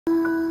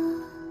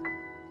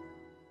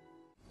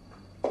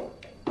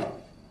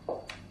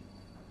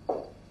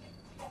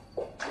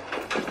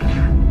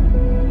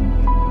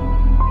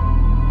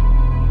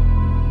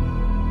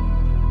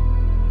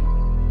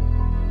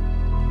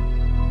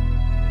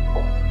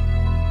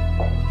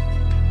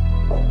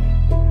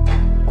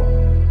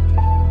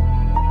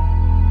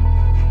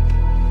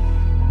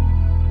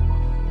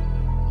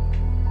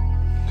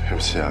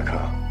阿康，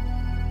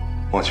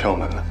忘敲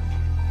门了。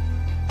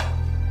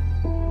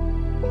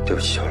对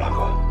不起，秋朗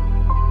哥，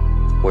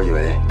我以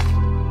为。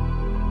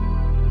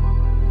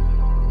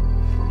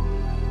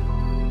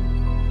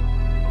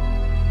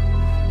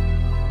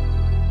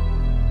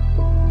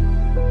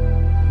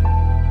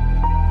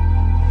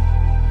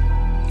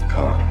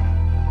康，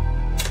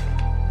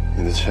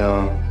你的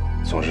枪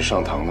总是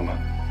上膛的吗？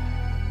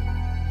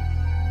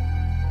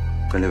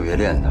跟六爷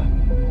练的，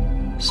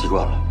习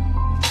惯了。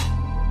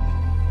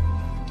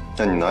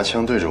那你拿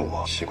枪对着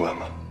我，习惯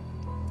吗？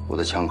我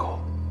的枪口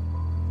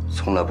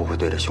从来不会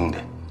对着兄弟。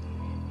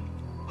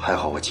还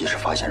好我及时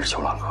发现是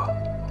秋朗哥，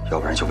要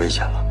不然就危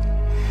险了。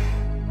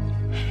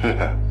是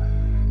啊，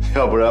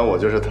要不然我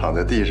就是躺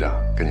在地上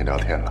跟你聊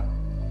天了。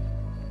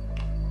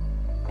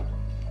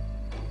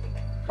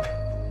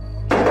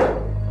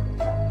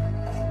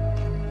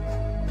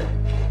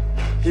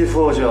义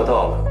父就要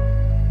到了，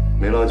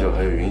梅老九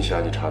还有云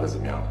霞，你查的怎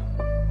么样了？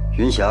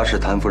云霞是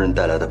谭夫人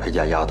带来的陪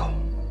嫁丫头，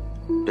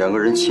两个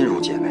人亲如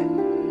姐妹，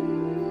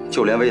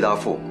就连魏大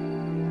富，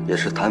也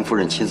是谭夫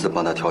人亲自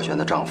帮她挑选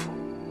的丈夫。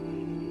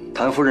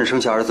谭夫人生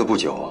下儿子不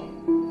久，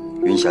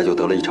云霞就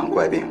得了一场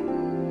怪病，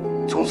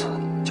从此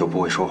就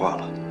不会说话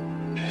了。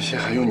这些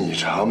还用你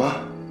查吗？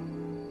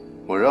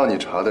我让你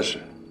查的是，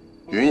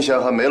云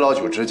霞和梅老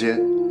九之间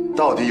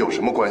到底有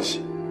什么关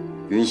系？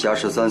云霞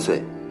13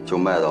岁就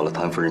卖到了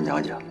谭夫人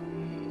娘家，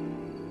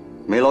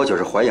梅老九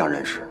是淮阳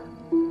人士，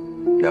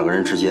两个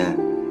人之间，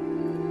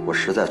我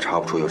实在查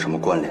不出有什么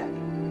关联，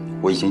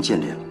我已经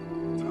尽力了。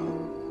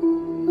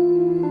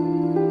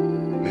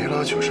梅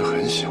老九是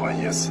很喜欢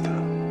叶子的。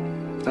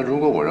那如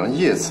果我让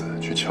叶子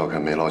去撬开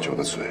梅老九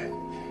的嘴，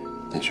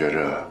你觉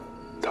着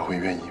他会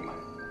愿意吗？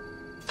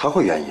他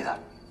会愿意的。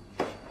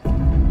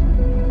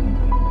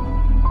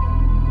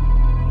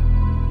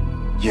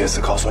叶子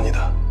告诉你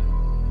的？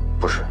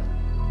不是。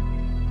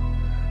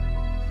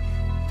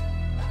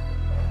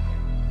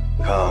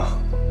康，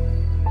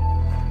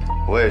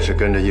我也是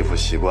跟着义父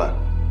习惯，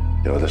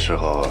有的时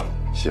候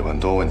喜欢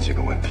多问几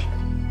个问题。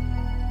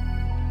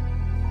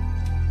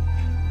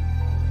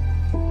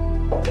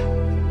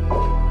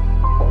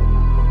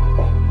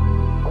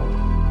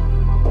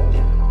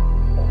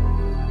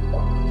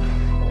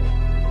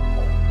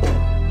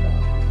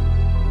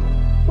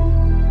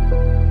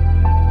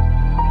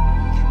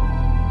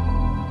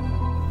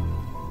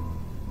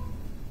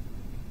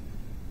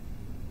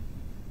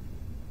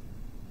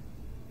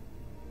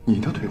你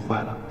的腿坏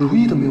了，如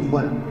意的没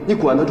坏，你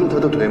管得住她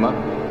的腿吗？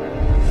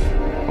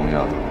龙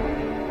丫头，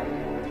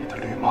你的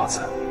绿帽子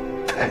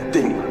太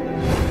定了。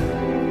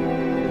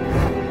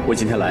我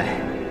今天来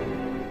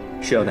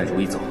是要带如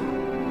意走，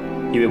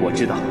因为我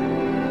知道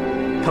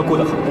她过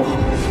得很不好。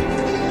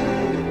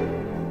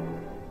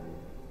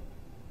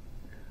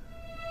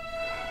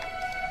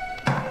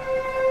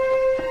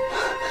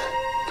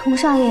佟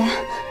少爷，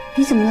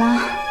你怎么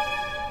了？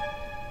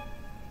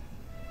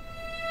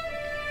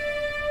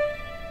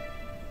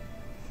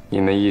你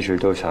们一直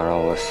都想让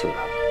我死，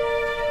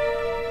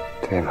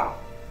对吗？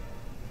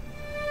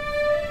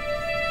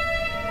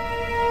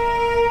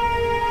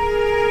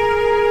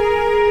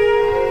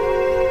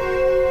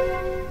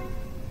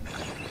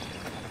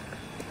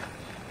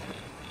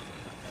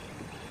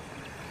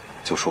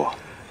就说，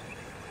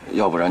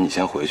要不然你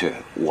先回去，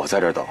我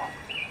在这儿等。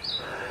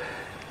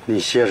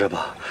你歇着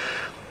吧，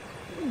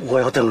我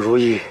要等如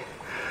意。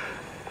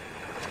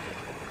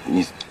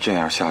你这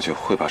样下去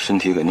会把身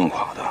体给弄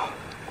垮的。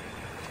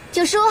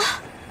九叔，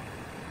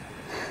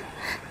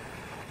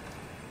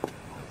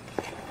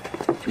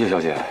叶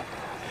小姐，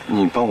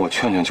你帮我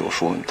劝劝九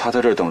叔，他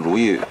在这儿等如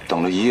意，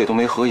等了一夜都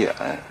没合眼。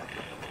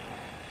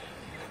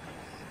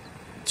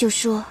九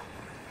叔，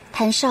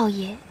谭少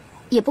爷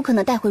也不可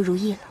能带回如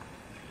意了。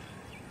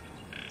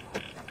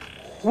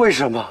为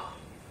什么？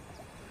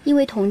因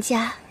为佟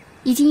家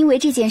已经因为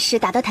这件事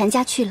打到谭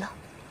家去了。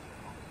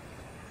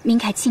明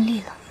凯尽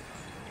力了。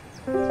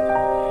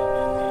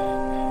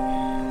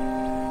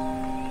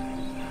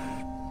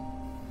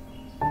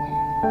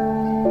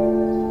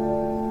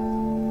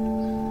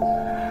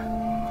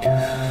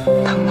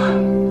疼吗？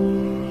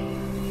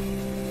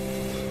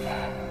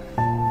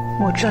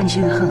我知道你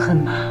现在很恨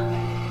妈，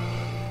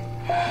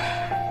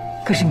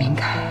可是明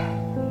凯，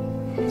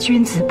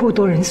君子不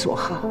夺人所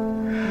好，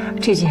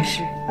这件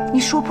事你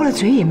说破了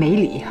嘴也没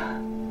理呀。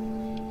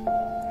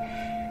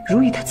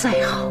如意她再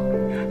好，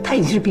她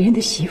已经是别人的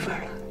媳妇儿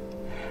了，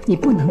你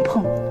不能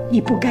碰，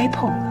你不该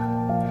碰啊！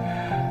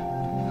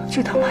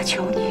就当妈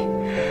求你，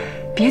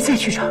别再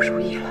去找如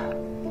意了，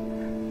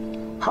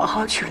好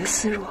好娶了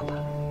思若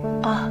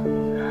吧，啊！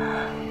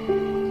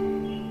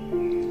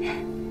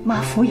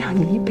妈抚养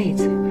你一辈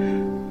子，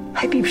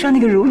还比不上那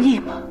个如意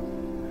吗？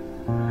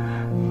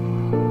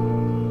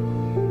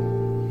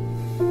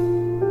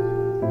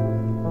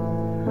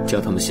叫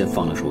他们先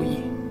放了如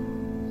意，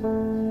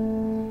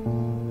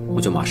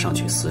我就马上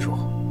去思若。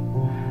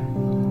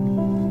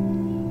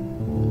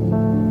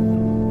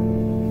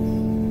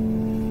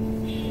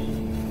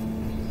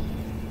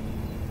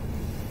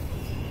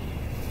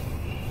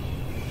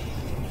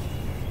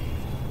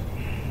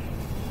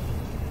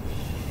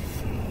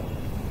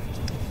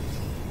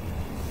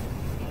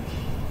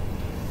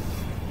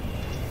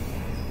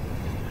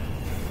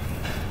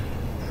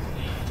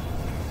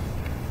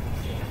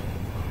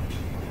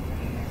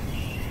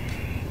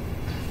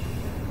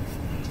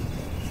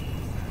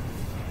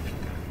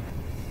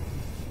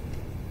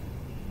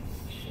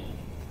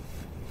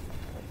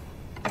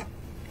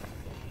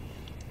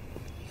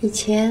以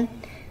前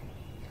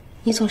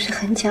你总是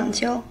很讲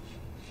究，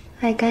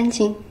爱干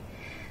净，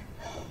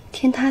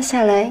天塌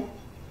下来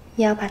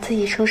也要把自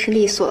己收拾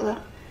利索了。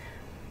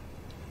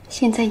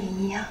现在也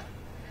一样，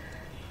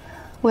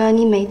我要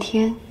你每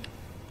天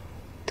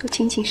都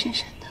精精神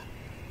神的。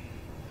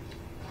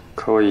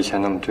可我以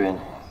前那么对你，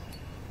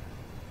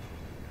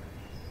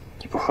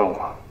你不恨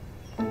我？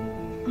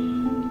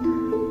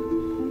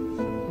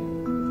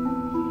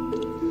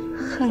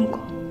恨过，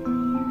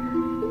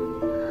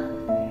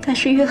但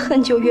是越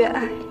恨就越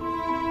爱。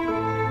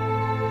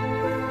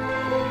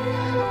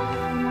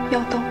耀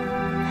东，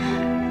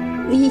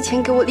你以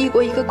前给我立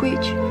过一个规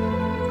矩，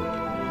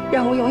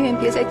让我永远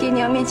别在爹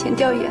娘面前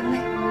掉眼泪。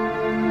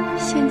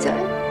现在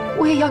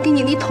我也要给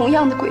你立同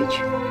样的规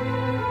矩，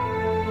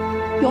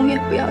永远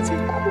不要再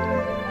哭。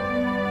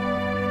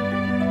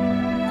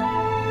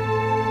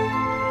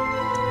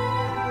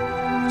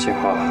锦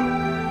华，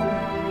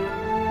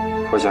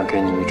我想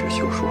给你一纸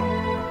休书。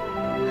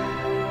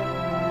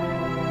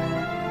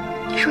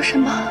你说什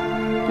么？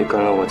你跟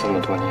了我这么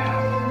多年，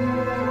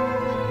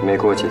没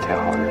过几天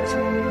好日子，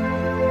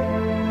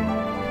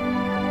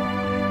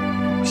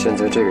现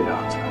在这个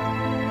样子，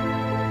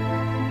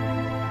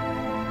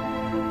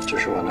这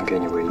是我能给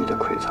你唯一的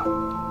馈赠。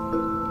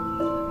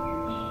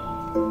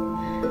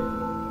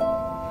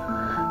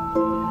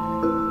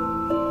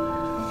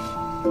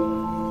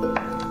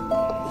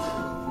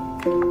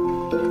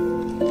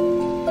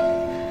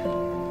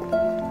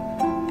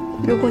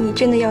如果你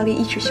真的要立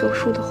一纸休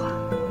书的话，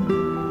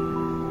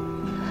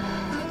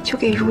就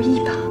给如意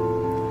吧。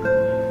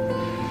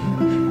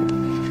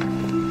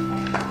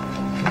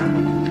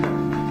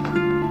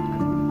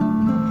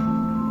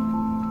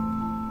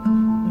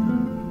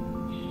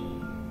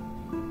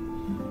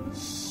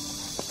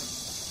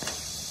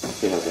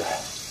谢小姐，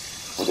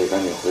我得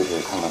赶紧回去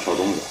看看少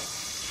东家。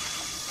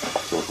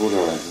九叔这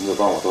儿您就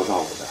帮我多照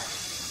顾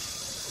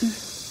点。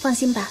放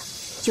心吧，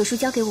九叔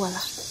交给我了。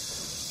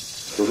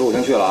九叔，我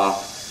先去了啊。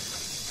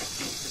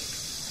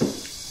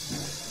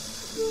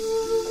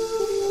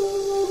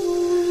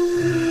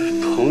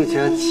童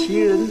家欺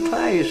人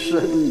太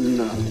甚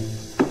呐！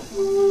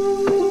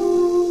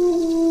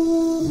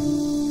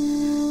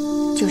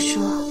九叔，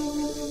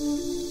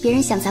别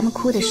人想咱们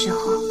哭的时候，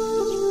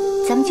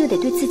咱们就得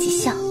对自己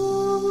笑，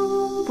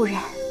不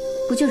然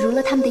不就如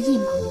了他们的意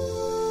吗？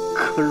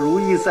可如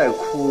意在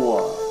哭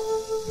啊，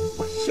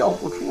我笑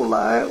不出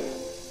来，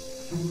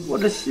我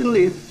这心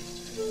里……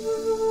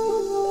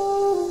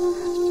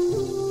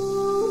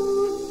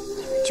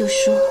九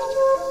叔，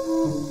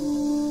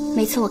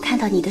每次我看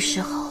到你的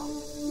时候，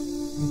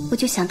我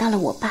就想到了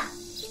我爸。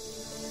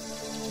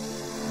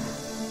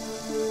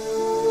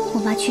我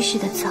妈去世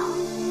的早，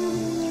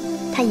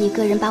她一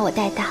个人把我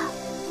带大，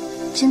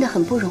真的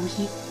很不容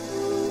易。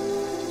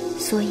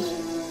所以，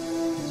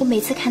我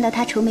每次看到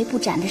她愁眉不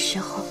展的时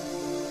候，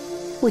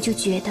我就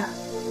觉得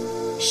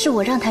是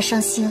我让她伤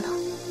心了。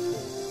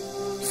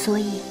所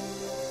以，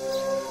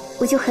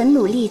我就很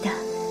努力的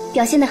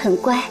表现得很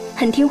乖，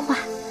很听话，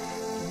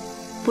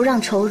不让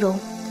愁容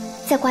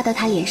再挂到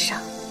她脸上。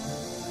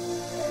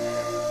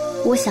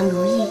我想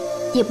如意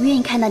也不愿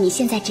意看到你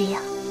现在这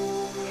样。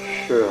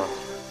是啊，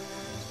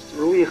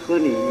如意和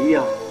你一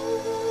样，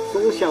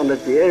总想着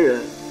别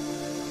人，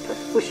她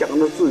不想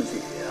着自己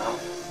啊。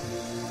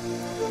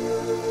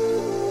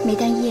每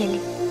当夜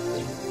里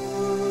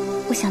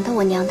我想到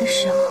我娘的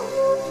时候，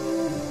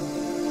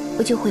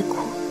我就会哭。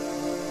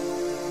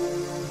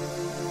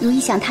如意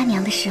想她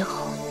娘的时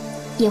候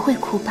也会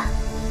哭吧？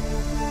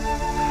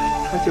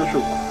她就是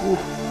哭，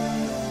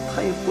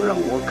她也不让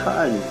我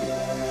看见。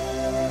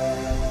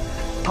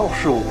倒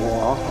是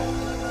我，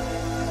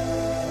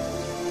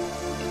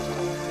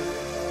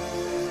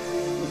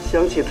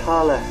想起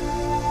她来，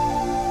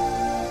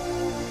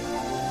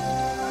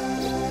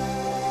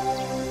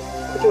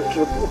我就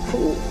止不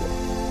住。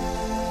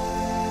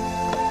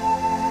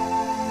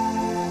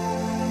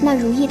那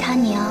如意她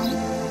娘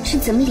是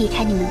怎么离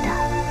开你们的？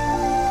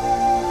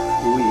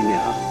如意娘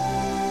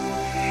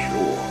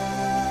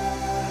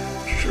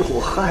是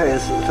我害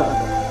死她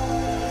的。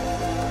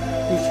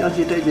一想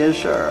起这件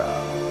事儿啊，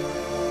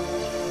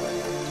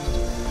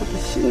我这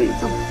心里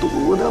怎么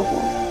堵得慌？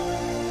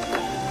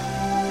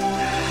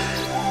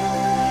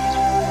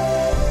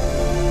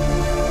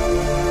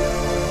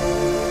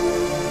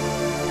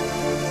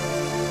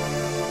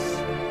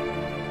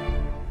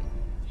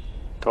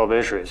倒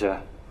杯水去。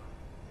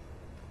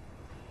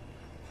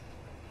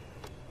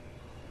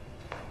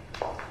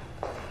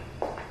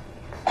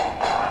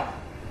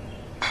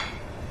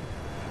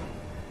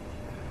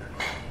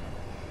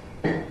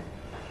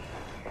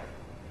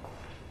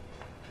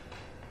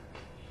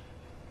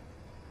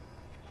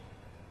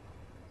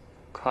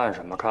看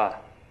什么看？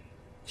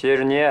接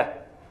着捏。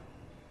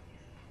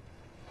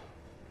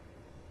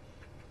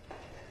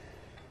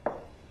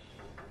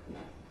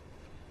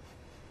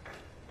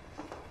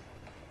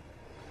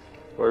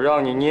我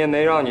让你捏，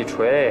没让你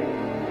捶。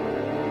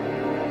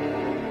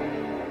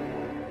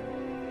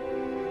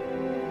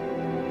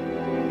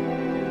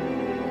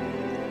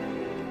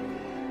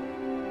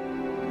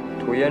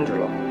涂胭脂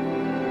了。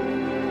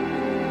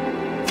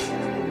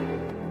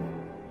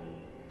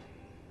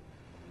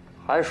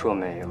还说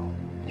没有？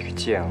你个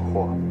贱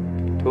货，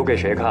图给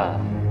谁看啊？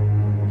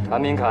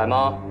谭铭凯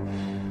吗？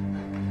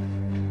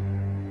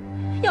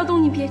耀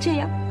东，你别这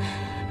样，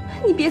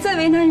你别再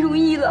为难如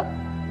意了。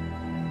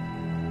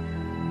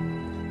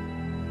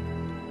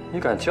你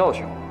敢教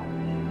训我？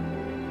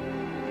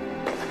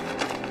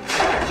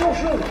就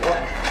是我！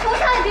佟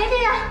少爷，别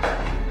这样！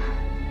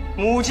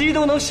母鸡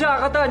都能下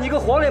个蛋，你个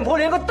黄脸婆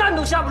连个蛋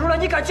都下不出来，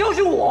你敢教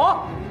训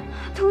我？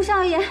佟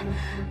少爷，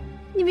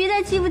你别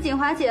再欺负锦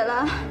华姐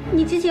了。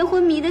你之前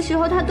昏迷的时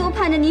候，她多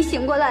盼着你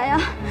醒过来呀。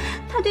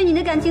她对你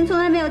的感情从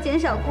来没有减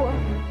少过。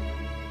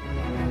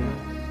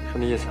什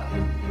么意思啊？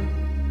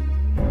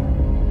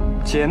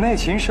姐妹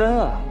情深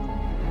啊！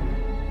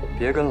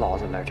别跟老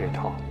子来这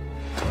套！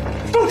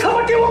都他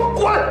妈给我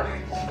滚！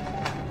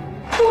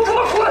都他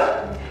妈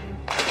滚！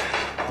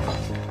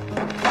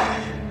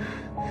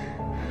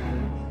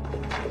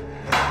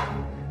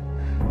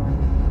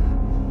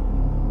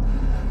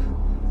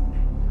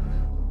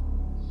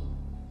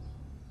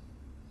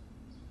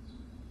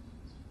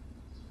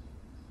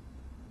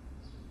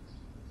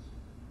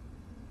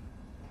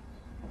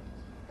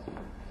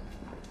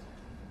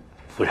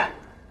夫人，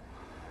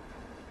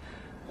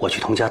我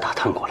去佟家打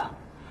探过了，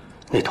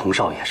那佟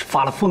少爷是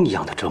发了疯一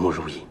样的折磨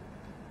如意，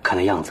看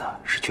那样子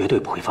是绝对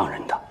不会放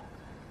人的。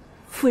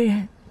夫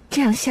人，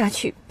这样下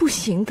去不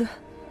行的。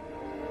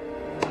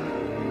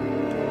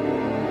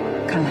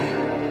看来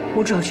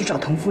我只好去找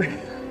佟夫人了。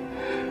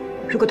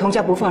如果佟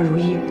家不放如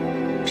意，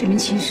这门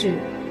亲事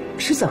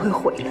迟早会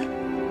毁了。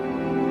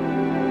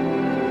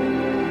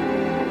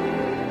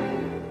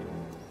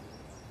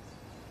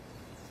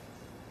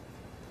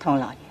佟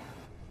老爷，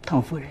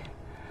佟夫人，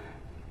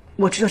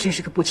我知道这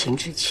是个不情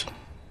之请，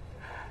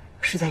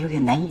实在有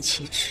点难以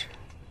启齿。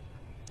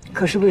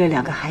可是为了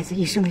两个孩子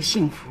一生的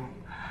幸福，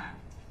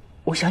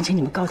我想请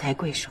你们高抬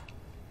贵手，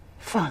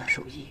放了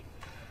如意，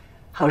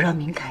好让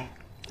明凯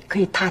可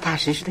以踏踏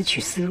实实的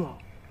娶思若。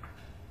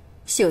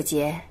秀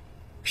杰，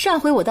上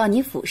回我到你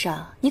府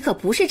上，你可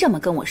不是这么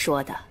跟我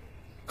说的，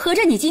合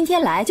着你今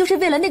天来就是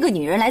为了那个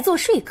女人来做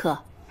说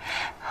客？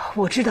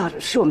我知道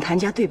是我们谭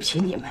家对不起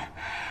你们，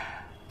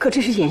可这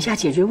是眼下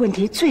解决问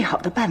题最好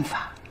的办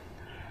法。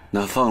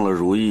那放了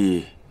如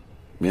意，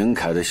明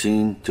凯的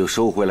心就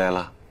收回来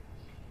了。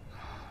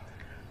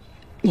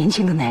年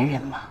轻的男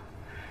人嘛，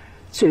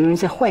最容易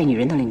在坏女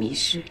人那里迷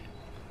失。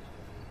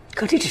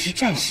可这只是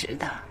暂时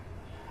的，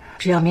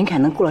只要明凯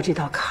能过了这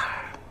道坎儿，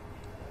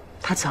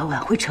他早晚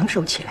会成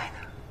熟起来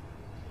的。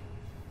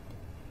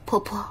婆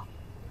婆，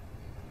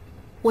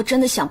我真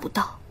的想不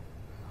到，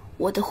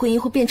我的婚姻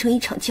会变成一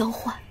场交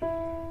换。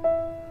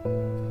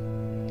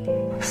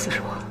思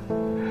若，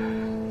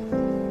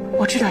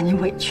我知道你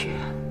委屈，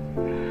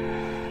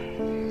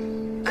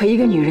可一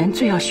个女人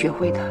最要学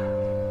会的，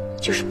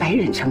就是百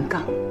忍成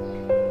钢。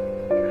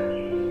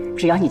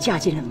只要你嫁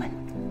进了门，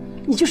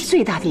你就是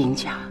最大的赢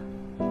家。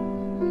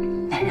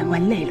男人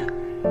玩累了，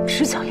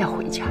迟早要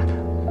回家的。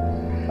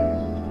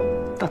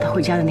到他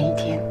回家的那一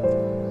天，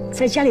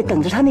在家里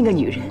等着他那个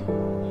女人，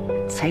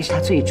才是他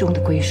最终的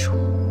归属。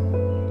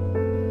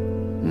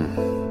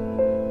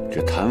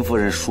这谭夫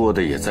人说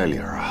的也在理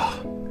儿啊。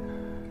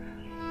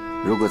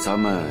如果咱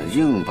们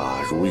硬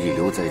把如意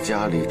留在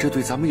家里，这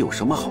对咱们有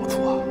什么好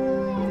处啊？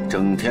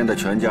整天的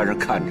全家人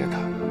看着她，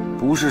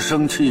不是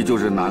生气就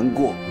是难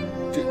过，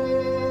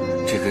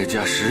这个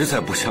家实在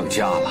不像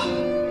家了。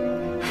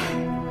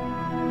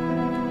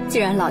既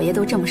然老爷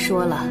都这么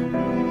说了，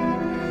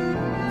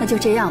那就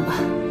这样吧。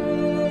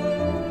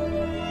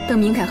等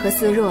明凯和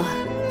思若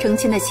成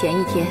亲的前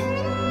一天，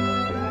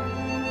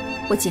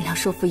我尽量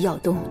说服耀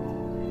东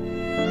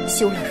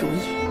休了如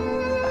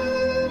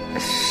意。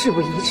事不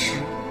宜迟，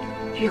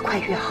越快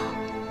越好。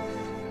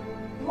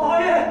老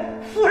爷，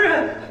夫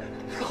人，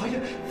老爷，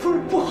夫人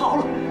不好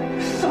了，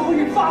少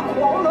爷发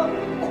狂了，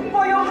恐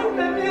怕要出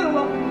人命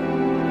了。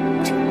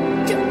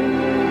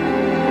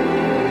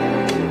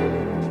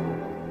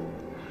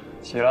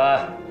起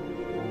来！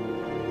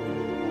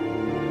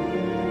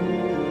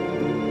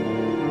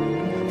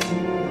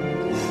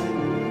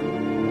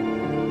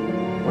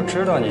我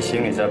知道你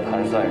心里在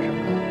盘算什么。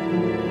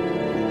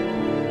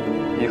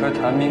你和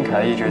谭铭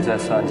凯一直在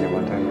算计我，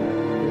对不对？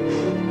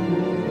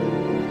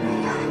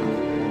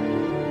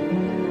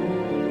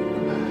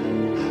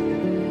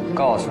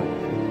告诉你，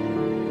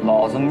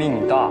老子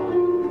命大，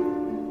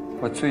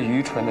我最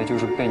愚蠢的就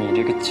是被你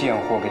这个贱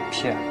货给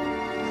骗了。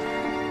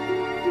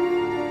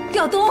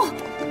耀东，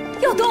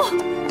耀东，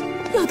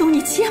耀东，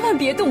你千万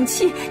别动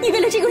气，你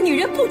为了这个女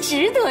人不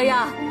值得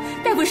呀！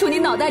大夫说你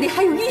脑袋里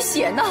还有淤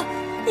血呢，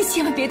你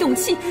千万别动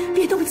气，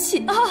别动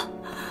气啊！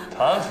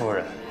谭夫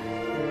人，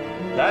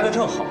来得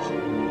正好，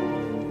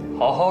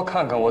好好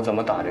看看我怎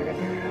么打这个女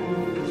人。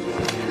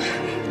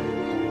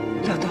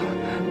耀东，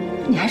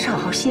你还是好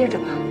好歇着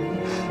吧。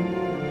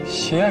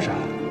歇着？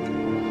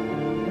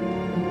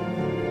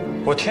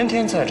我天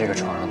天在这个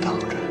床上躺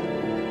着，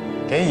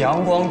连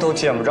阳光都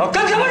见不着，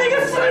跟他们那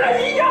个死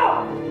人一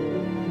样。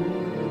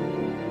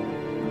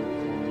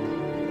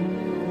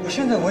我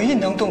现在唯一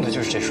能动的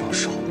就是这双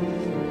手，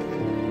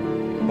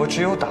我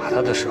只有打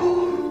他的时候，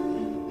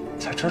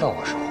才知道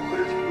我是活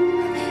着的。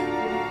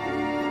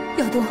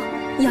耀东，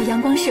你要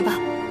阳光是吧？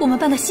我们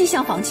搬到西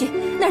厢房去，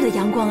那儿的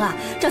阳光啊，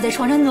照在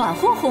床上暖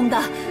烘烘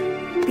的。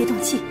别动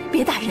气，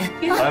别打人。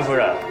谭夫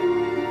人，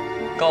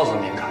告诉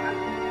明凯，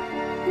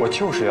我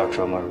就是要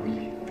折磨如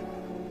意，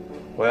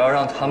我要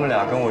让他们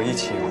俩跟我一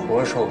起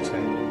活受罪。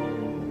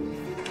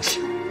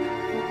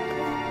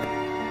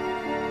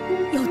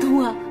耀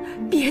东啊，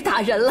别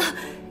打人了，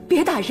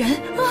别打人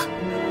啊！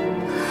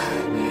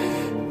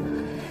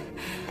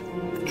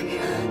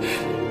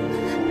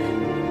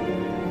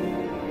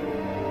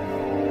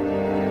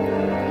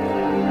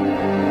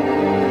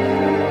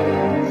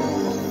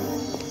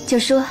九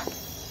叔，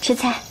吃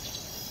菜。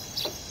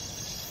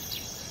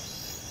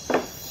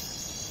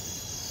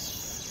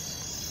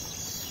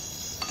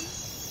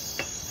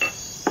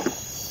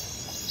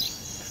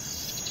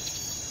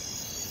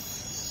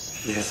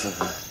叶子，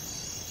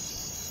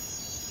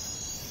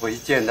我一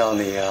见到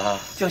你啊，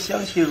就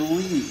想起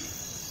如意。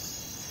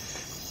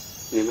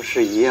你们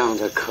是一样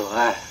的可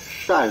爱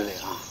善良，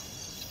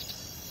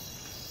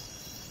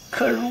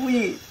可如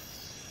意，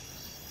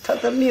她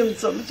的命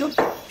怎么就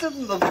这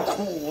么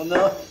苦呢？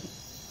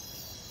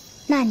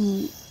那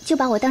你就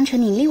把我当成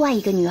你另外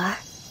一个女儿，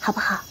好不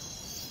好？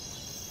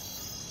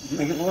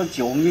没我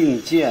九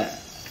命贱，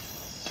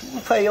不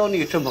配有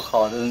你这么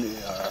好的女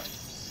儿。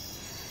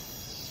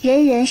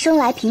人人生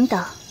来平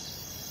等，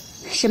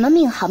什么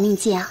命好命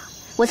贱啊！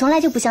我从来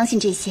就不相信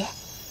这些。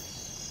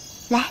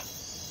来，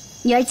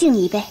女儿敬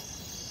你一杯。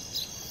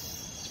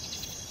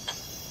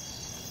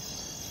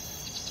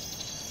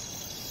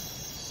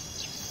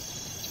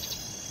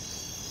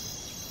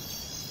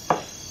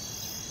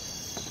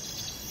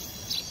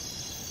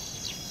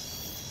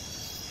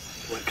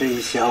我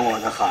真想我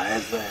的孩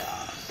子呀！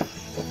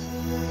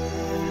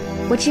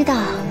我知道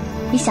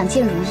你想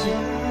见如意。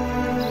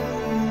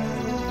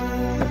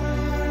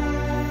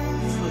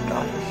自打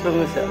她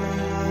生下来，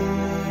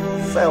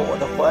在我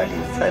的怀里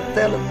才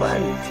待了半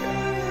天，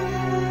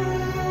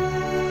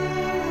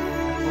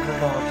不知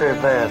道这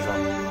辈子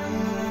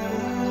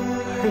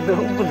还能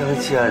不能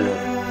见着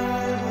她。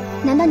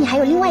难道你还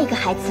有另外一个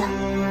孩子？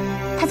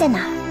他在哪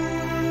儿？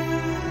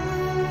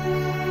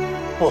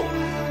不，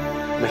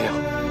没有。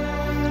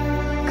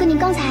可你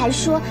刚才还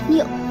说你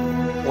有……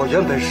我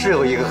原本是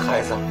有一个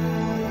孩子，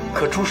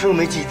可出生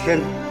没几天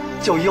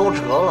就夭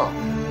折了。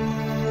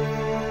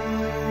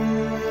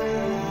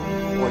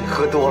我一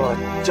喝多了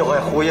就爱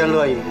胡言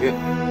乱语。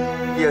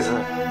叶子，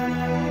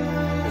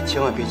你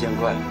千万别见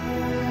怪，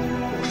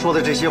我说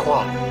的这些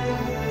话，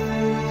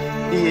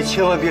你也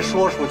千万别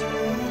说出去。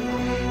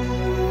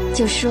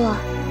九叔，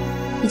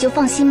你就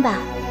放心吧，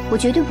我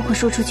绝对不会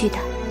说出去的。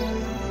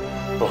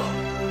不，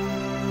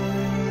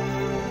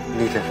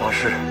你得发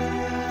誓。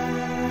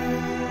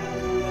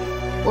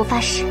我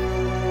发誓。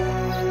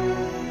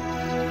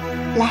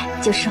来，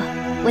九叔，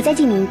我再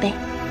敬你一杯。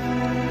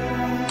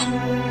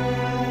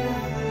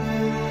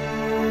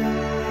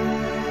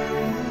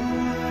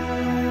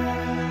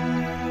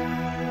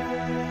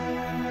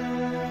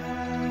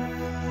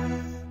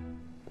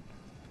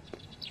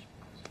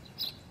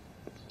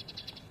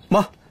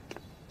妈，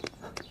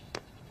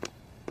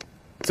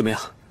怎么样？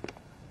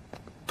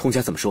童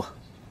家怎么说？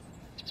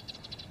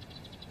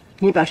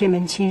你把这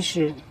门亲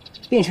事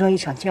变成了一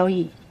场交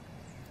易。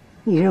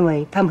你认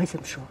为他们会怎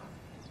么说？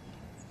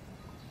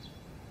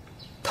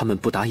他们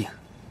不答应。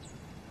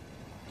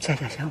恰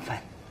恰相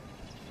反，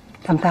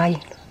他们答应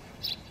了。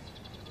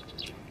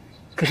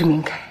可是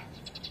明凯，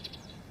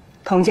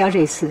童家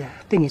这次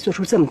对你做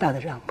出这么大的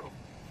让步，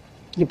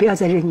你不要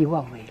再任意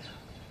妄为了。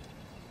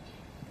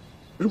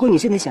如果你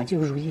真的想救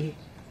如意，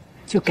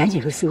就赶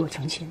紧和思若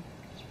成亲，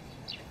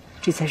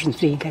这才是你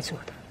最应该做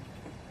的。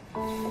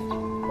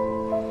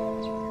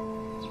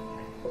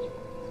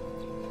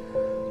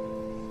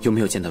有没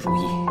有见到如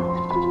意？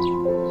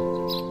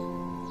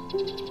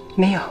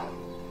没有，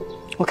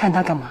我看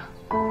他干嘛？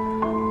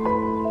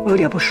我有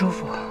点不舒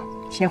服，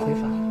先回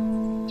房。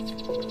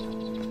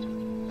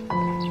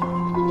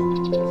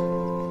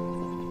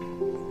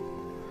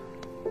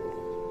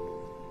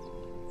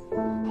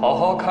好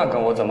好看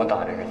看我怎么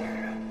打这个女人。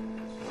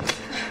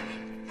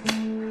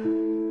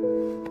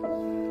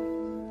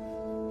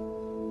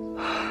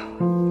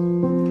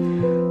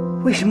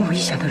为什么我一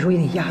想到如意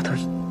那丫头，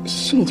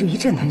心里就一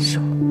阵难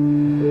受？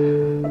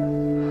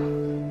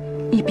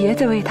你别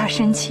再为她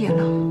生气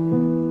了。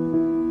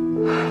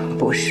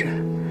不是，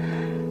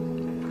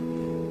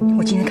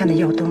我今天看到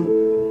耀东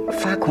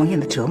发狂一样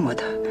的折磨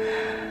她，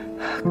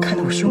看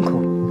得我胸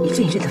口一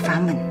阵一阵的发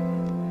闷。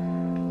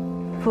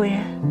夫人，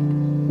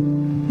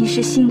你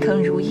是心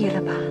疼如意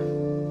了吧？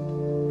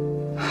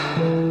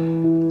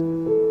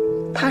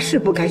她是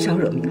不该招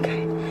惹明凯，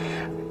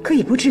可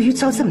也不至于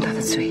遭这么大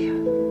的罪呀。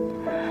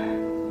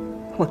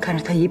我看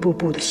着她一步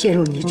步的陷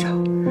入泥沼，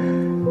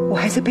我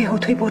还在背后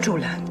推波助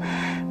澜，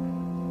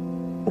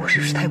我是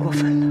不是太过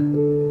分了？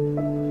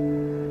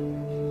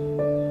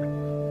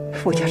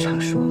佛家常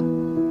说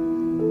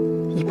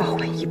一报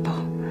还一报，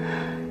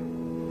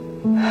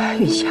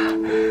云霞，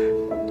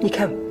你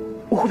看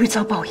我会不会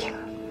遭报应啊？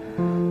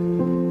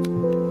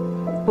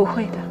不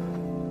会的。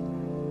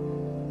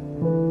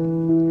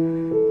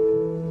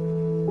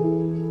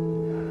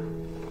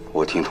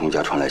我听佟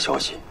家传来消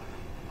息，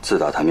自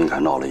打谭铭凯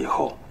闹了以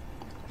后，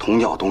佟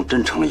耀东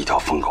真成了一条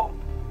疯狗，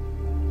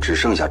只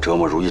剩下折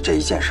磨如意这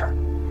一件事儿。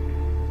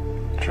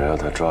只要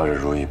他抓着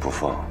如意不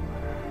放，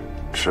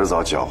迟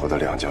早搅和的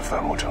两家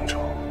反目成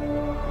仇。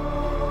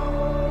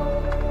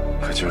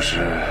可就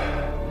是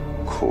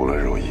苦了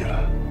如意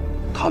了。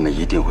他们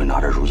一定会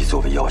拿着如意作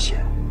为要挟，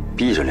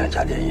逼着两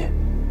家联姻。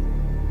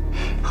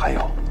还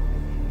有，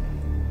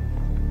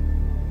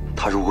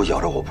他如果咬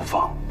着我不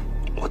放，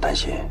我担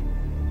心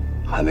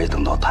还没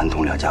等到谭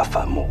佟两家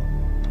反目，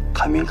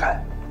谭铭凯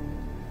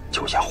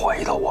就先怀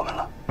疑到我们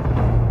了。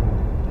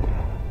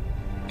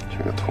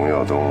这个佟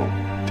耀东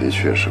的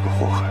确是个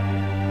祸害。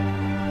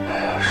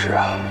哎呀，是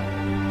啊，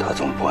他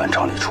总不按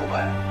常理出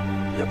牌，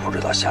也不知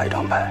道下一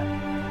张牌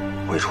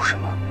会出什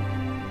么。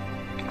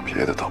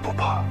别的倒不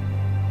怕，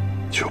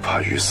就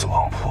怕鱼死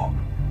网破。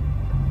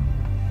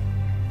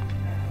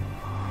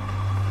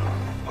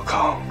我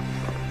扛，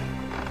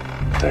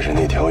但是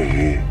那条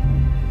鱼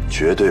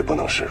绝对不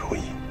能是如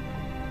意。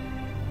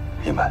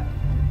明白。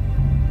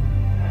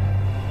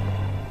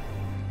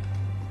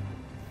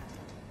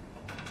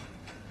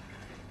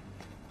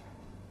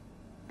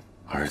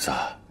儿子，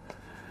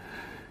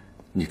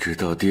你知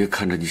道爹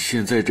看着你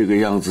现在这个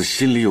样子，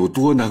心里有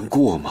多难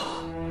过吗？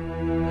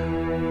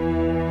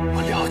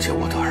我了解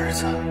我的儿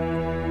子。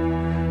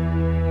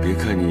别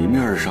看你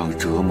面上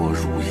折磨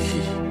如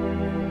意，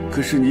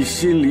可是你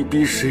心里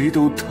比谁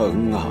都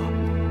疼啊！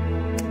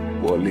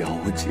我了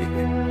解。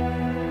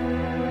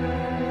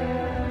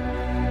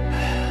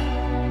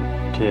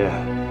爹，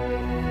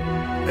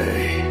哎，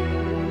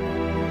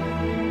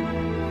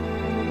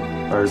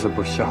儿子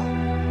不孝。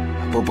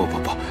不，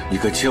你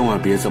可千万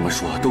别这么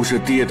说，都是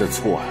爹的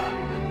错啊！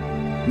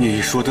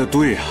你说的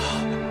对啊。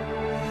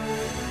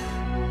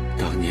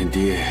当年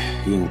爹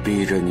硬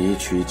逼着你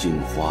娶锦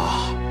华，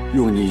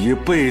用你一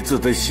辈子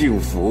的幸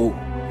福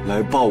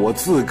来报我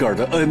自个儿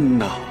的恩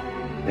呐！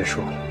别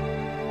说了，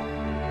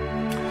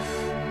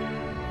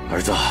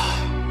儿子，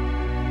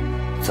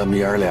咱们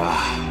爷儿俩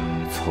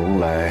从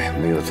来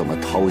没有这么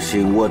掏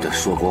心窝的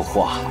说过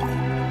话。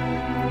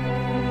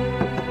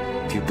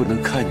爹不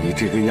能看你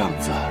这个样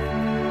子。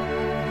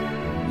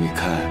你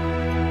看，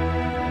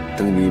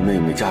等你妹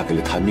妹嫁给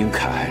了谭铭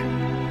凯，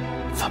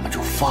咱们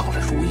就放了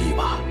如意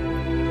吧。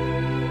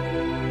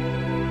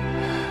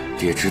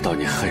爹知道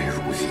你恨如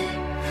意，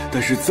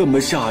但是这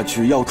么下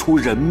去要出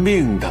人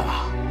命的。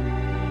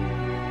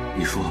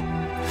你说，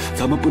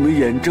咱们不能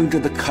眼睁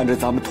睁地看着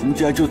咱们佟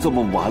家就这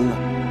么完了。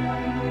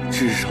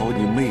至少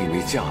你妹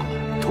妹嫁了，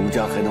佟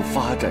家还能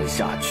发展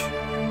下去。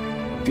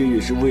爹也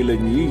是为了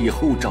你以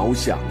后着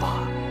想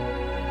啊。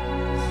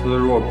思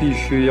若必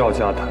须要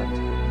嫁谭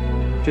家。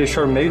这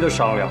事儿没得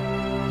商量。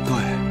对。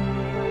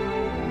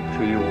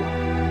至于我，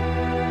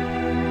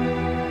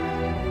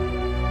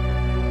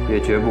也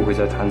绝不会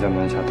在谭家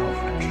门下讨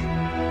饭吃。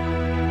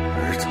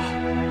儿子，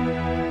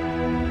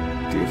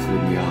爹和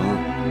娘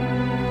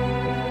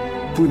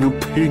不能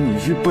陪你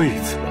一辈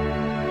子。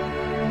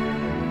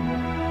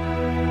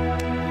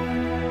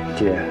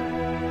爹，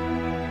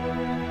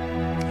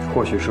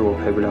或许是我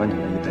陪不了你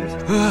们一辈子。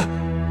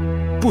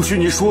不许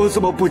你说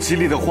这么不吉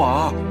利的话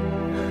啊！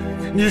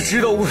你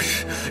知道我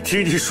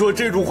听你说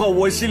这种话，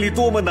我心里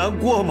多么难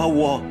过吗？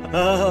我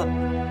啊！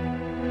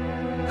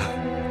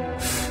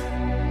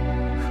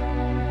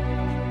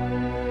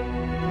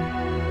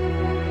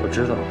我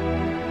知道，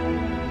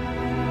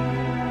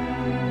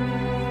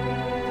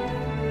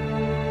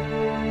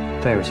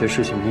但有些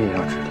事情你也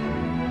要知道。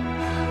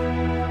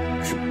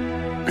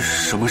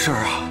什么事儿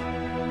啊？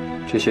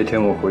这些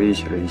天我回忆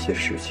起了一些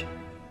事情。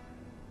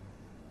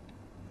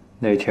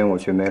那天我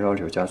去梅老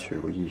柳家娶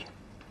如意。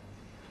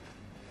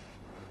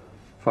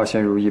发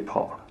现如意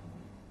跑了，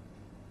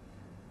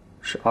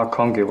是阿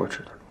康给我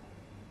指的路，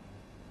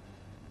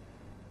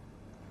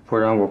不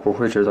然我不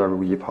会知道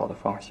如意跑的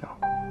方向，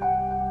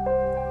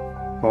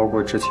包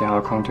括之前阿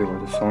康对我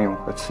的怂恿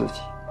和刺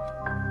激。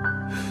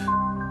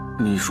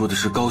你说的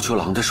是高秋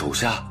朗的手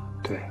下？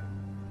对。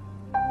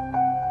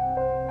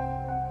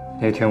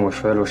那天我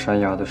摔落山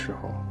崖的时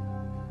候，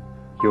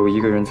有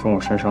一个人从我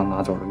身上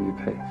拿走了玉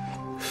佩，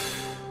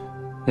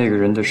那个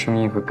人的声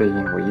音和背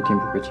影我一定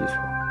不会记错。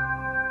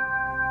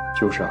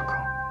就是阿康，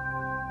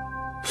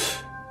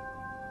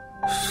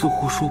似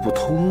乎说不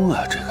通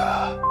啊！这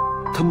个，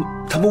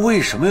他们为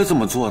什么要这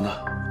么做呢？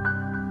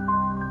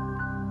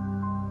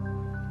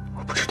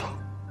我不知道。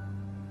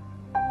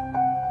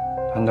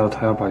难道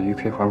他要把玉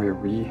佩还给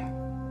如意？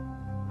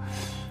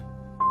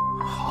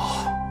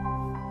好，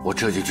我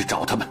这就去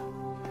找他们。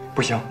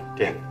不行，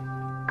爹。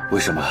为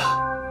什么？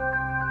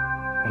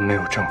我们没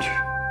有证据，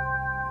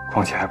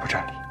况且还不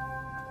占理。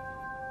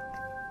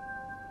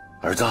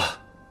儿子。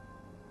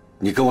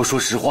你跟我说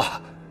实话，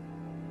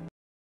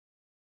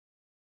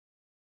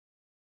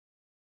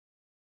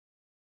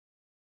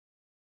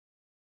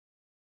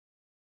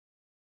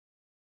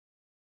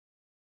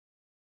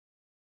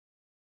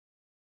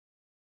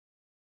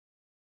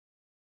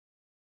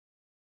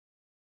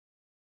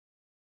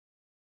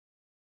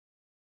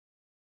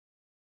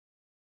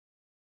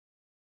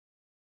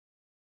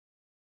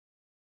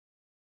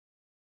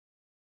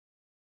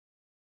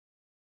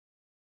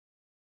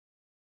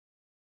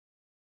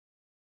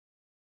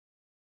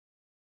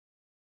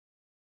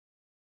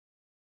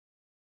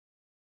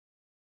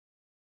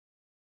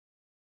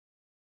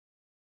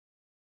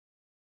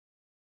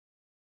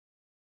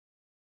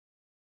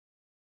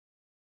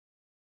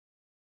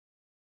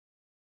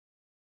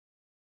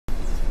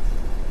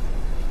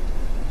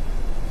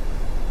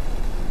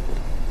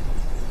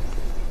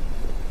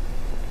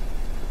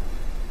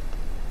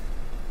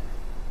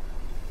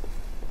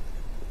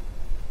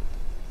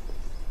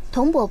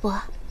佟伯伯。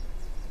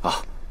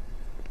啊，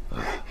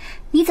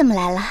你怎么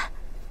来了？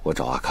我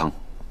找阿康。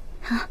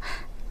啊，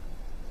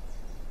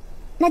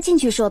那进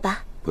去说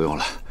吧。不用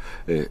了，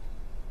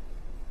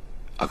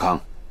阿康，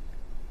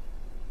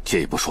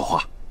借一步说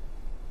话。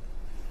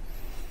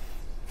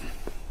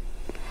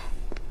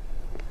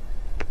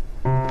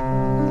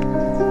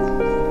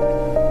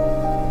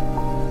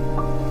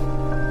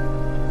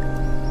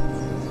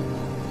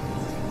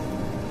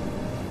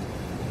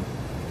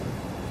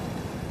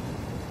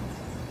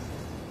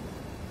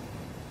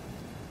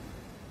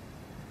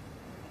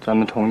咱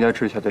们佟家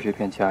治下的这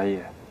片家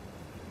业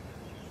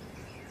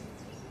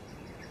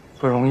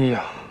不容易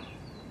啊。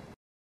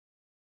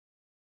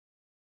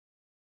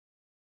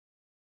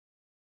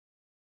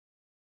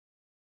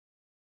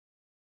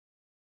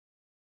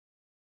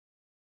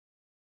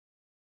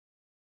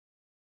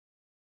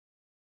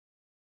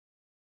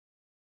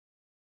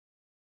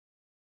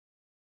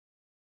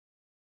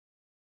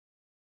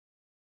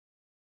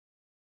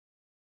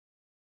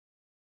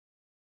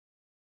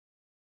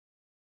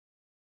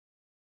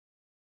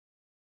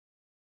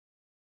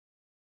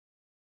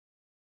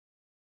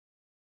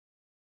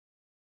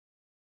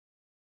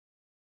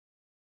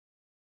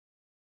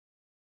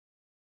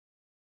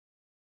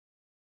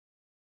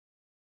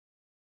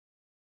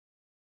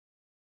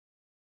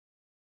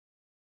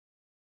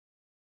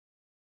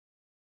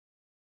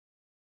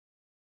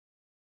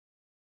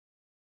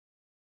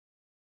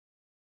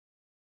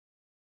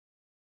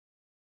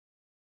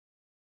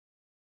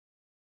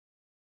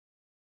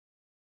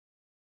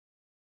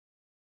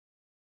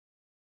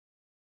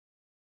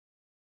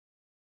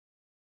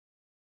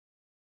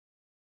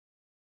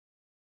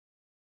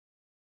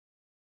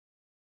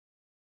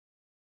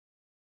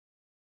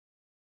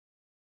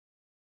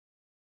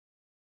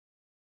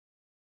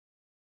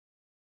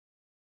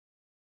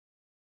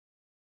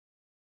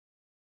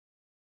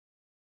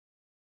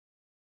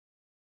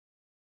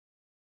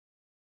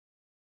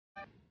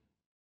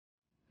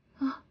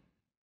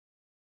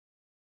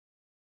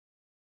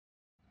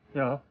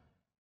娘，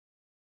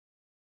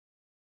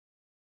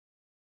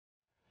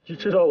你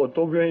知道我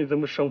多不愿意这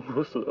么生不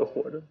如死的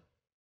活着。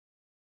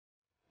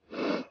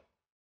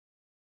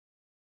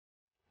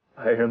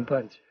爱人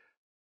半截，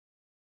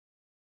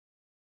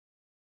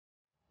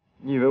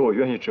你以为我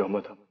愿意折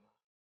磨他们吗？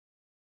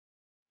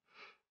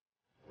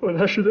我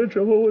那是在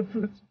折磨我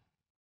自己。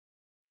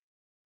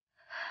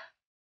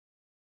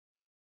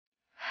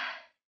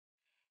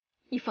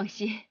你放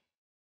心，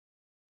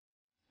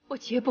我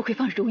绝不会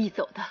放如意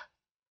走的。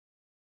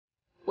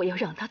我要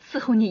让她伺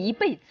候你一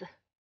辈子。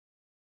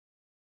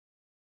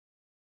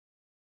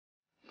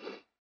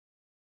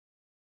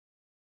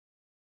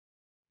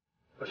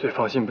我最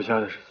放心不下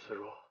的是思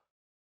若，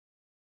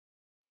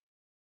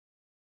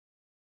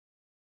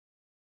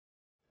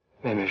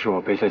妹妹是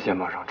我背在肩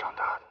膀上长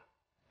大的，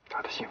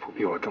她的幸福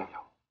比我重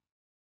要。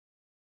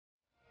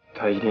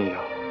她一定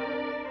要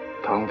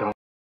堂堂。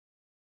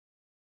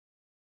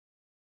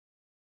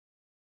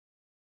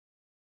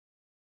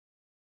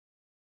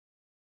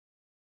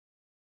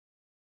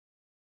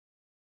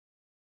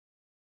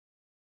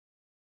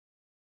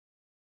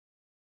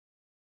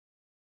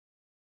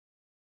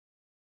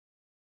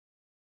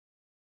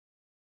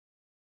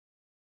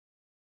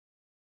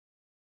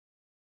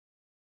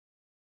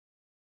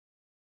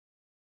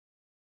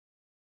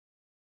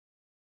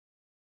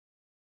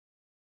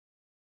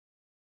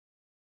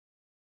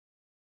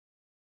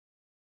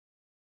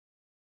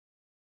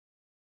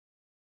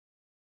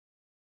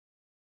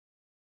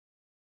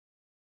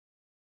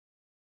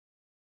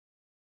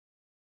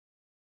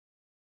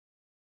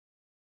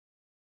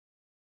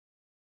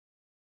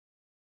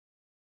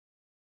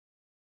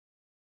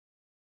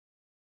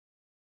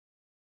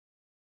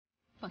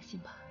放心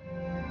吧，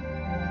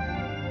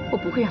我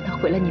不会让她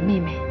毁了你妹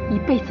妹一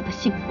辈子的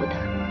幸福的。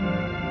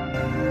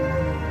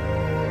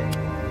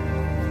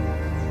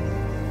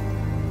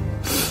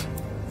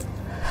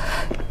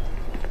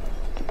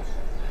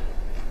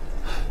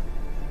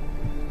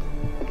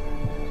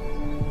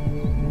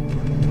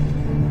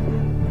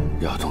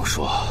姚总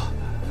说，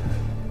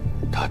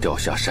他掉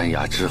下山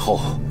崖之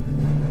后，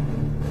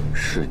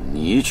是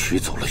你取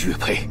走了玉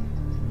佩。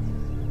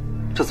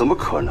这怎么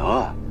可能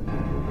啊？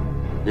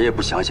你也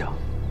不想想，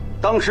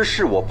当时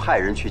是我派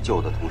人去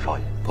救的佟少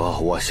爷。不，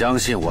我相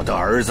信我的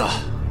儿子。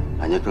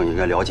那您更应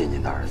该了解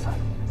您的儿子。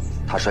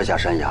他摔下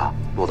山崖，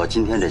落到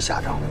今天这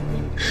下场，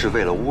是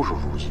为了侮辱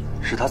如意，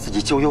是他自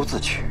己咎由自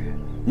取。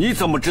你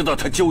怎么知道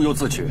他咎由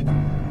自取？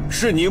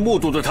是你目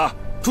睹了他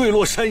坠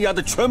落山崖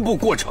的全部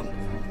过程，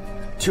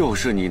就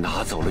是你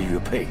拿走了玉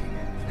佩。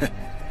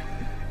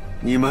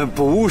你们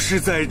不是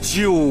在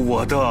救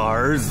我的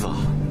儿子，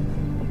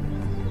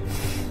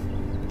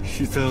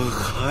是在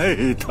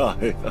害他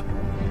呀！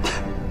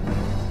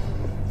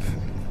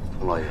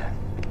佟老爷，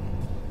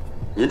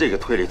您这个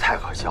推理太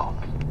可笑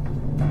了。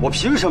我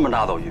凭什么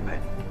拿走玉佩？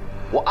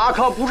我阿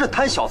康不是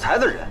贪小财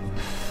的人。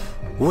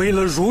为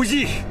了如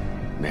意，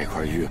那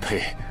块玉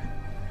佩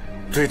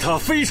对他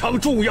非常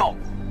重要。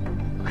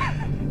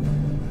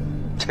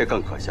这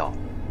更可笑了。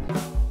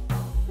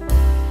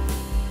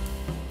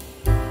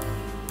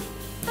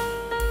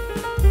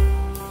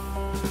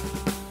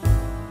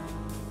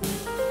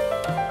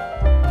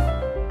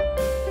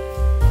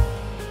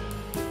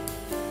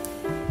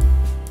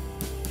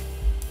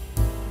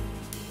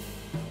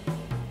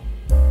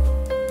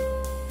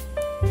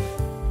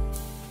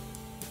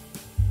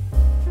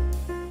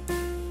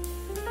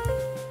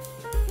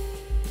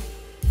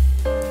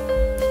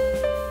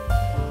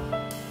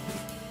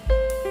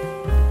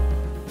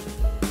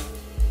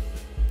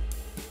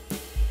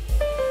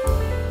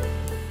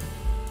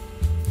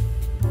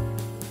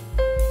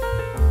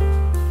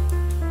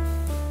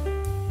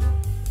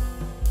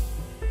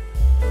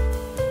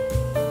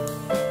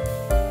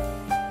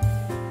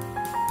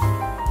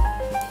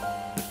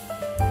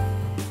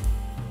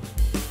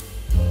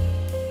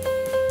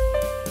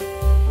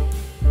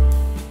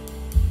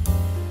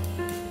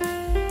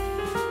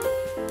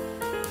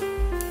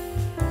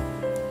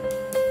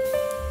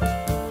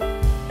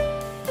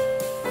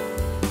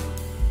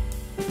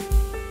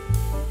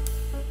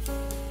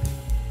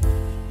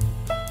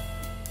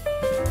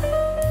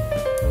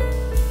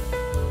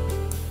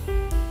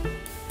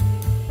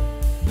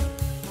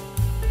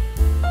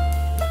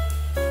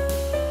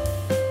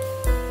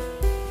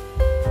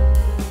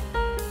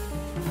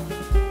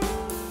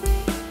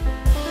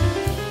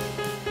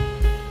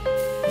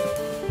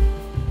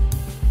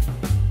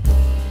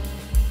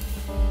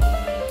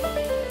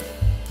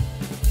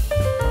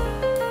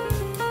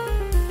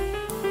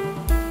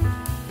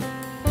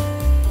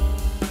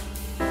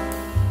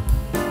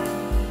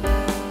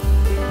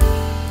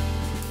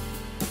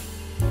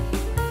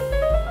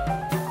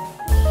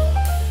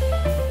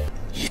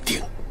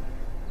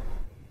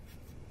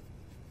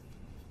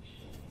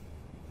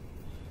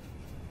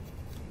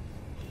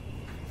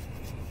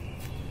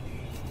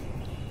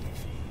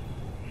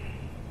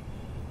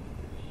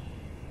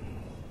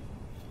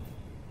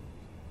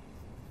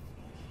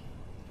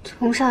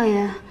佟少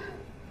爷，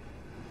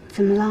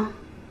怎么了？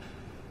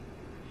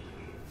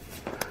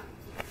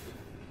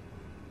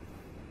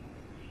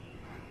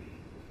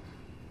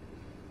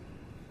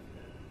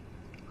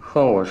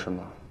恨我是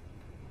吗？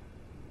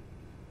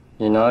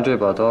你拿这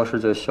把刀是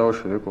在削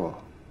水果，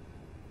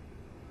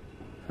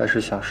还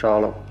是想杀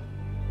了我？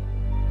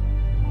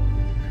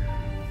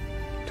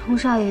佟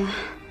少爷，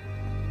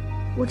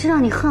我知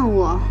道你恨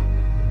我，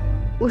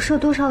我受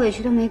多少委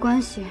屈都没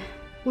关系，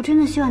我真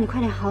的希望你快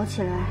点好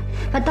起来，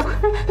把刀。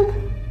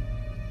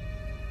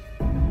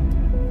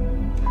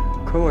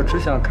可我只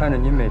想看着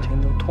你每天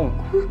都痛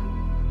苦，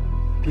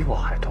比我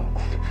还痛苦。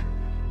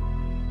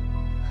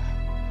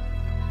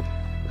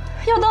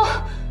要刀！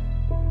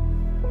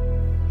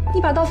你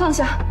把刀放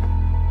下！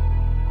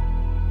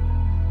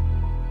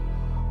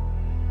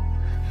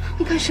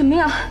你干什么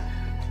呀？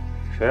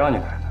谁让你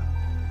来的？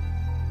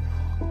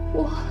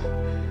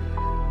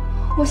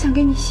我想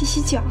给你洗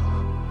洗脚。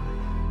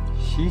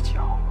洗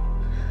脚？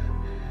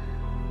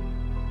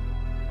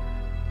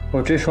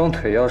我这双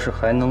腿要是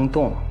还能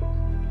动，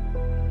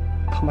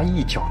他妈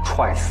一脚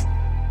踹死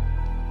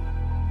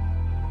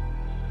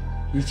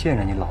你！一见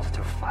着你，老子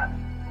就烦。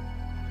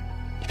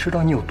你知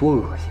道你有多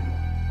恶心吗？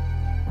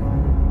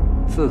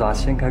自打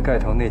掀开盖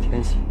头那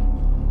天起，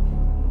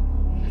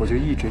我就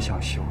一直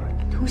想休了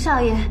你。佟少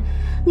爷，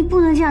你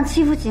不能这样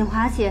欺负锦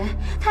华姐，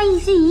她一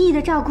心一意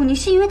的照顾你，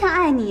是因为她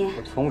爱你。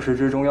我从始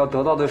至终要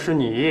得到的是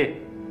你。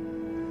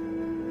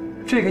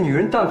这个女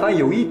人但凡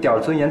有一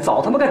点尊严，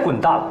早他妈该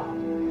滚蛋了。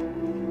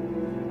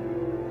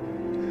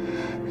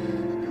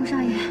佟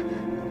少爷，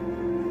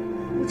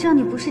我知道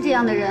你不是这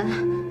样的人，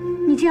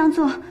你这样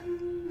做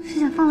是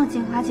想放了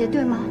锦华姐，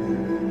对吗？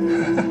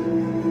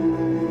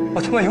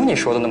我他妈有你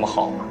说的那么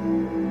好吗？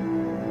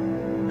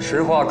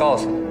实话告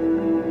诉你，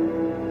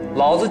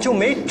老子就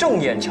没正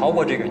眼瞧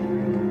过这个女人，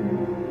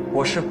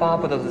我是巴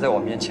不得她在我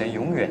面前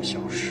永远消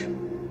失。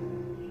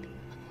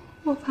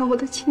我把我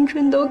的青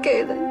春都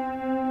给了你，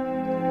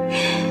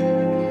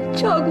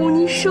照顾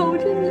你，守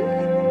着你，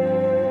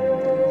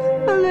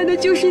换来的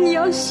就是你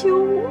要休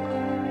我。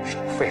少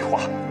废话。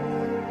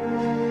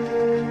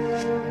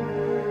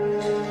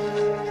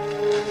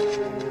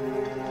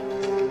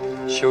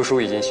休书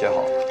已经写好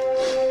了，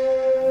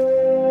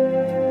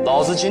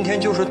老子今天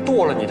就是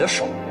剁了你的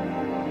手，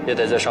也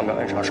得在上面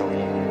摁上手印。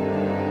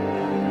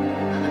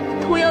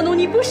佟耀东，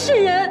你不是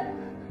人！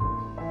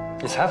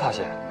你才发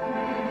现，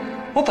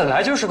我本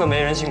来就是个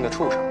没人性的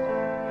畜生。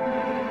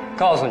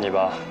告诉你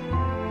吧，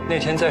那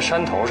天在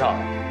山头上，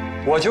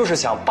我就是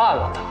想办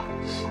了他，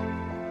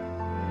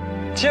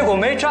结果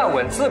没站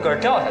稳，自个儿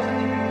掉下去了。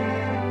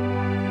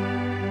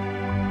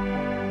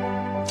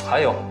还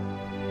有。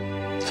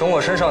从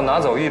我身上拿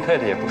走玉佩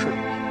的也不是如意。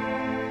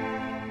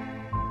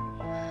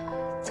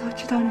早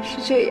知道你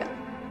是这样，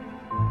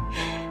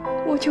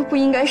我就不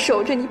应该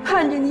守着你，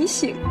盼着你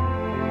醒。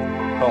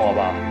恨我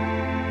吧？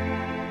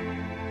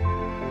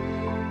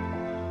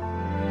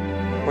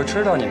我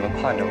知道你们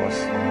盼着我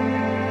死。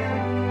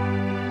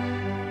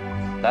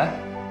来，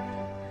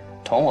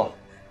捅我，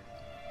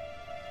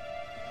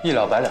一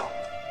了百了。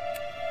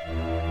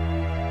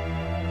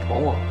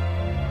捅我。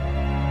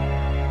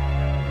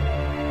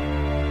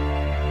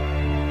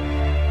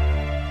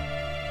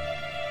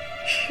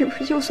是不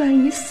是就算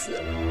你死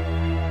了，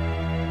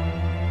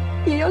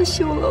也要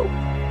休了我？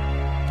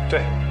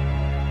对。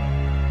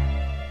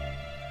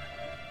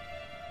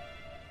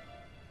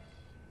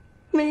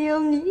没有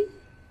你，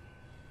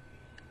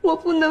我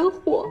不能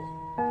活。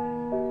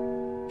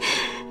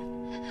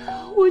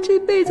我这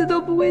辈子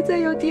都不会再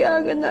有第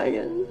二个男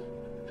人了。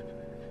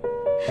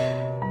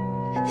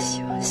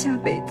希望下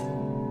辈子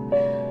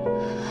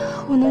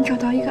我能找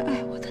到一个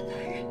爱我的男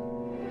人。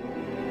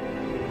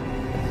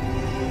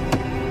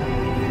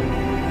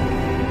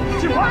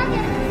锦华，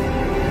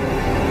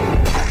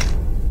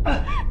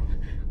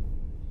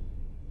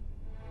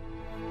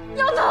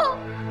要走，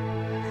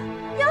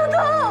要走，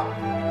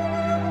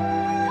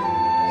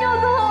要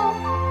走，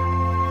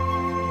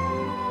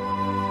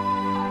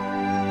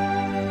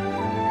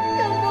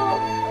要走！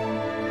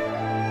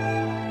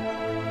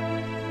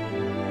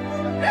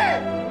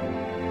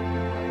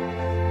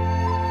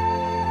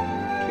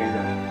听着，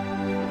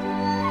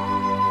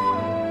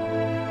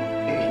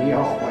你一定要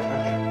活下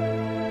去。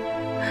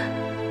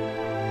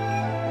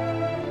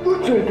我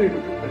最对不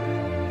住的人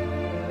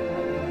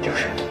就是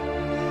你，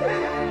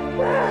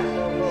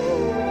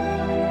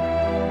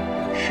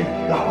是你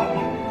拉我命。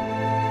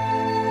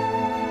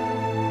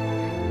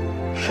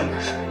什么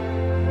是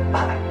爱？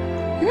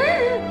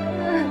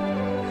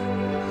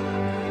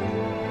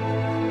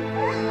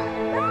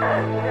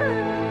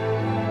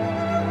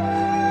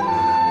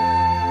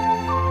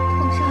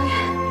佟少爷，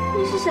你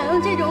是想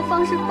用这种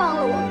方式放了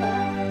我们？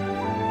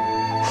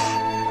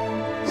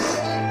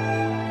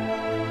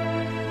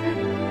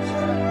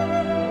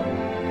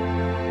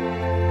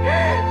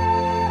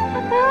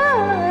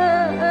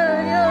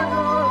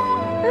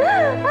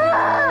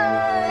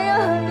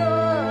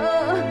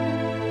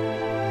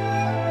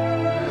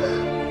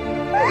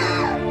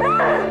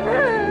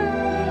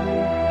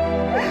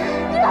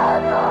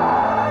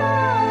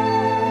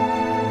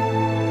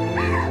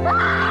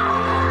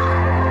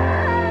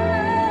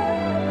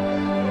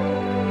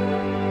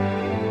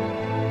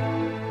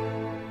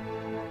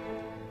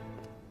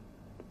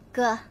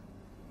哥，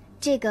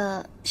这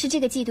个是这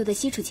个季度的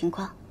基础情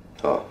况。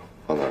啊，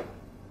放哪儿？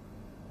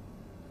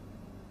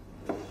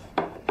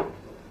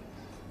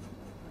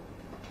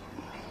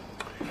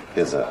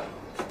叶子，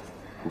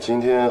你今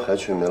天还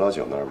去梅老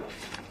九那儿吗？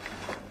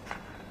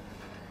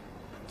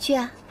去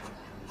啊。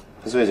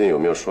他最近有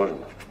没有说什么？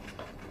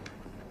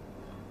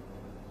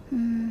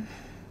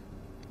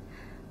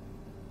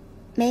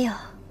没有，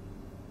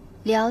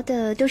聊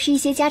的都是一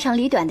些家长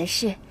里短的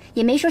事，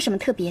也没说什么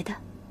特别的。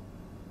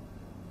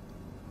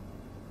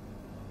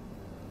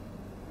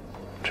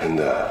真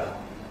的，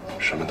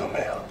什么都没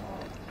有。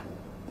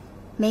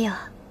没有。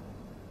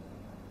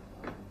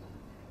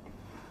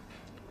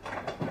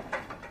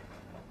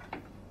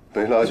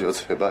梅老九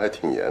嘴巴还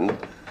挺严的。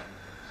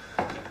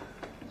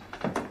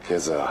叶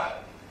子啊，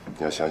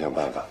你要想想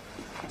办法，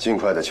尽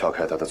快的撬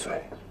开他的嘴，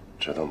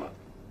知道吗？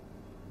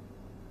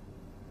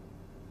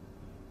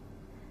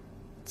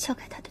撬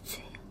开他的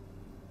嘴。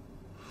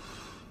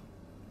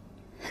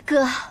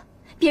哥，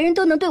别人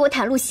都能对我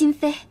袒露心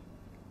扉，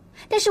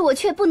但是我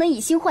却不能以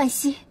心换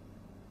心。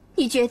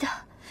你觉得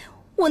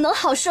我能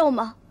好受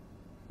吗？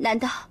难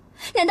道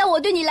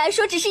我对你来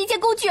说只是一件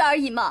工具而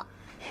已吗？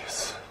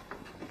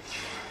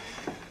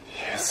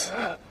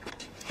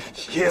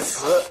叶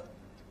子，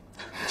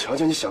你瞧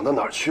瞧你想到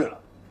哪儿去了？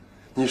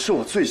你是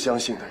我最相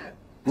信的人，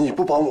你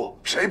不帮我，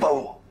谁帮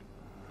我？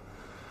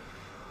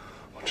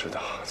我知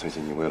道最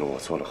近你为了我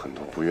做了很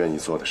多不愿意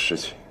做的事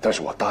情，但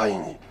是我答应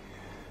你，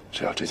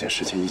只要这件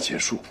事情一结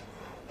束，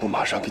我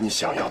马上给你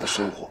想要的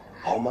生活，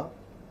好吗？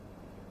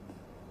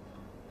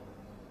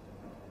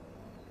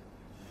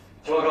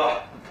秋老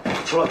哥，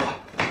秋老哥，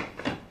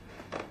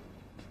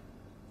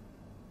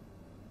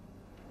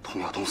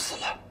佟耀东死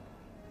了。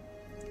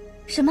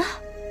什么？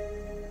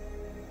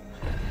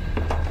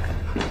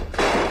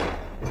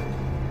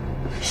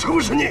是不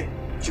是你？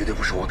绝对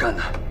不是我干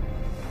的，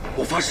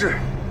我发誓。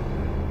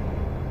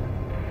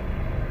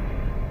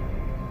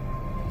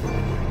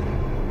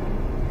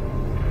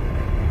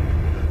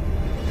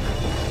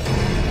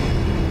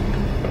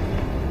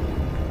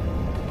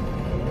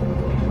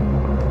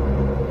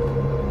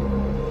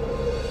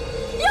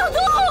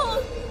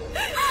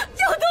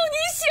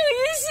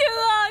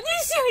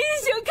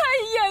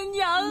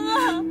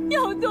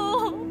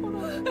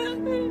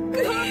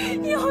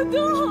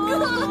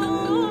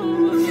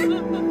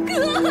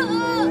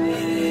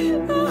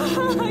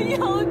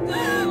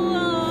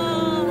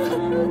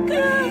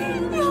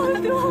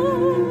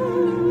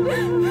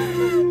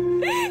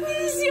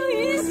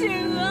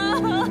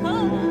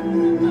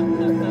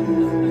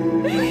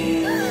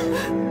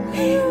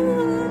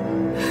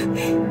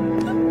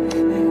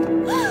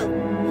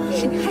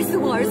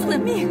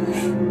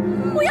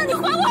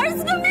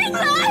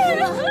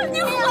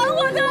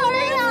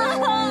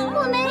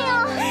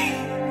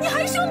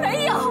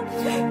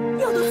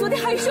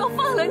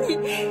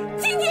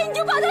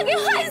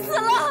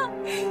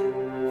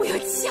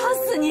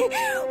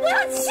我要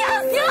掐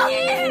死你！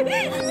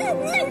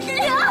你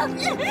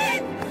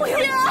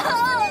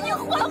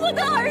还我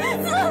的儿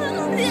子！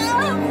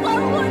还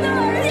我的儿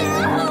子！